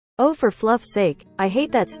Oh, for fluff's sake, I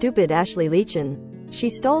hate that stupid Ashley Leechin.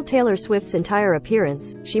 She stole Taylor Swift's entire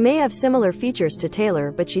appearance. She may have similar features to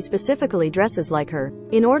Taylor, but she specifically dresses like her,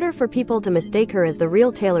 in order for people to mistake her as the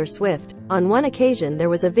real Taylor Swift. On one occasion there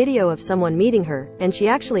was a video of someone meeting her, and she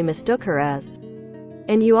actually mistook her as.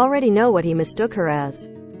 And you already know what he mistook her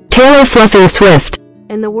as. Taylor Fluffing Swift.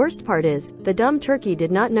 And the worst part is, the dumb turkey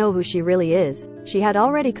did not know who she really is. She had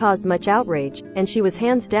already caused much outrage, and she was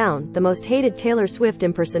hands down the most hated Taylor Swift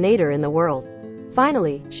impersonator in the world.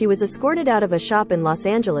 Finally, she was escorted out of a shop in Los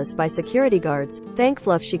Angeles by security guards. Thank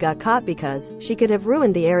Fluff she got caught, because she could have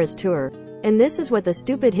ruined the Eras tour. And this is what the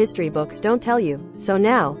stupid history books don't tell you. So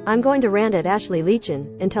now, I'm going to rant at Ashley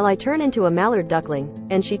Leechin, until I turn into a mallard duckling,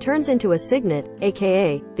 and she turns into a cygnet,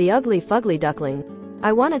 aka, the ugly fugly duckling.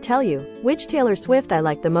 I wanna tell you, which Taylor Swift I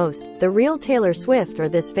like the most, the real Taylor Swift or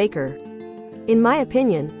this faker. In my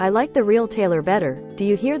opinion, I like the real Taylor better. Do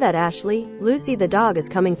you hear that, Ashley? Lucy the dog is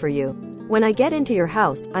coming for you. When I get into your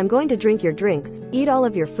house, I'm going to drink your drinks, eat all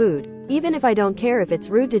of your food, even if I don't care if it's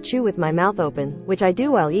rude to chew with my mouth open, which I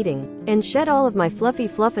do while eating, and shed all of my fluffy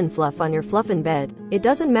fluffin' fluff on your fluffin' bed. It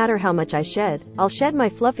doesn't matter how much I shed, I'll shed my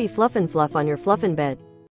fluffy fluffin' fluff on your fluffin' bed.